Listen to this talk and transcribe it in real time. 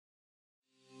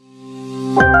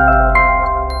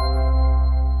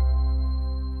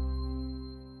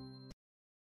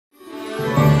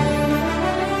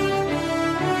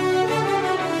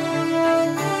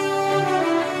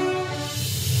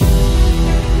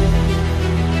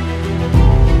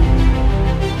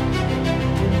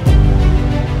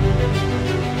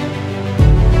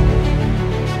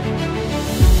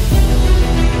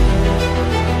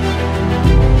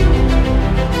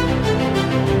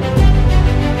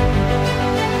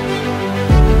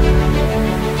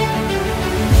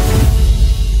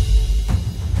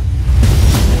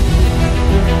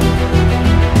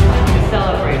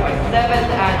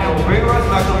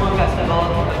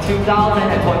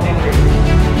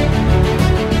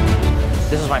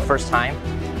this was my first time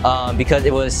because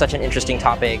it was such an interesting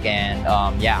topic,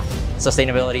 and yeah,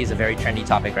 sustainability is a very trendy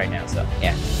topic right now, so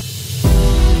yeah.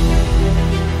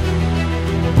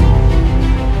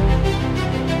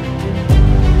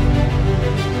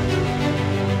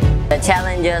 The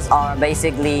challenges are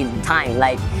basically time,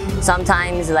 like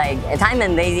sometimes like time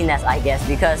and laziness, I guess,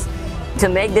 because to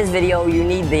make this video you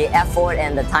need the effort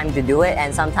and the time to do it,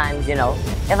 and sometimes, you know,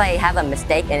 if I have a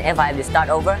mistake and if I have to start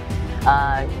over,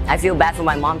 I feel bad for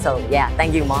my mom, so yeah,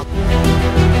 thank you, Mom.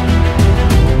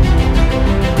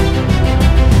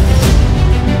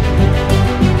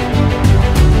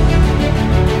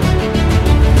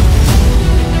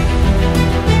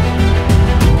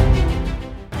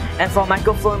 And for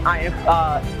microfilm, I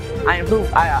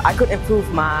could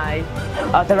improve my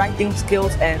directing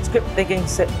skills and script thinking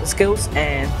skills,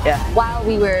 and yeah. While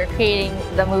we were creating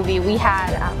the movie, we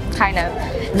had kind of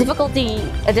difficulty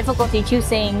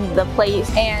choosing the place,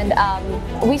 and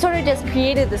we sort of just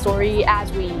created the story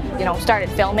as we, you know, started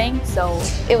filming. So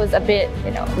it was a bit,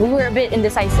 you know, we were a bit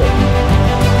indecisive.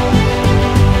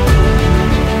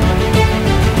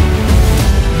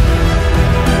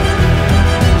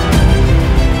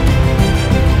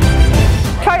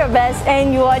 Best,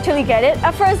 and you actually get it.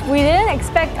 At first, we didn't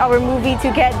expect our movie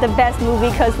to get the best movie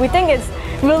because we think it's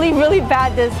really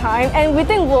bad this time, and we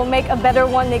think we'll make a better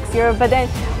one next year, but then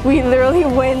we literally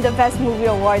win the best movie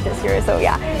award this year. So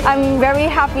yeah, I'm very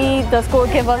happy the school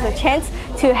gave us a chance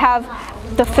to have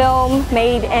the film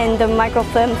made and the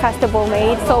microfilm festival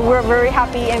made, so we're very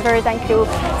happy and very thankful.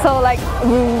 So like,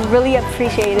 we really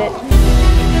appreciate it.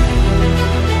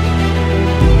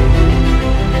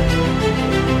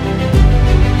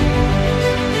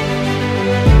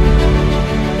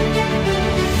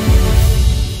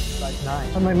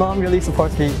 My mom really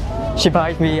supports me. She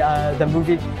buys me the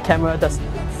movie camera,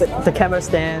 the camera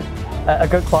stand, a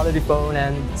good quality phone,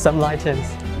 and some lightings.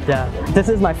 Yeah, this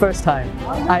is my first time.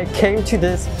 I came to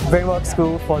this Brainworks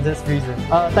school for this reason.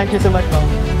 Thank you so much,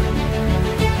 Mom.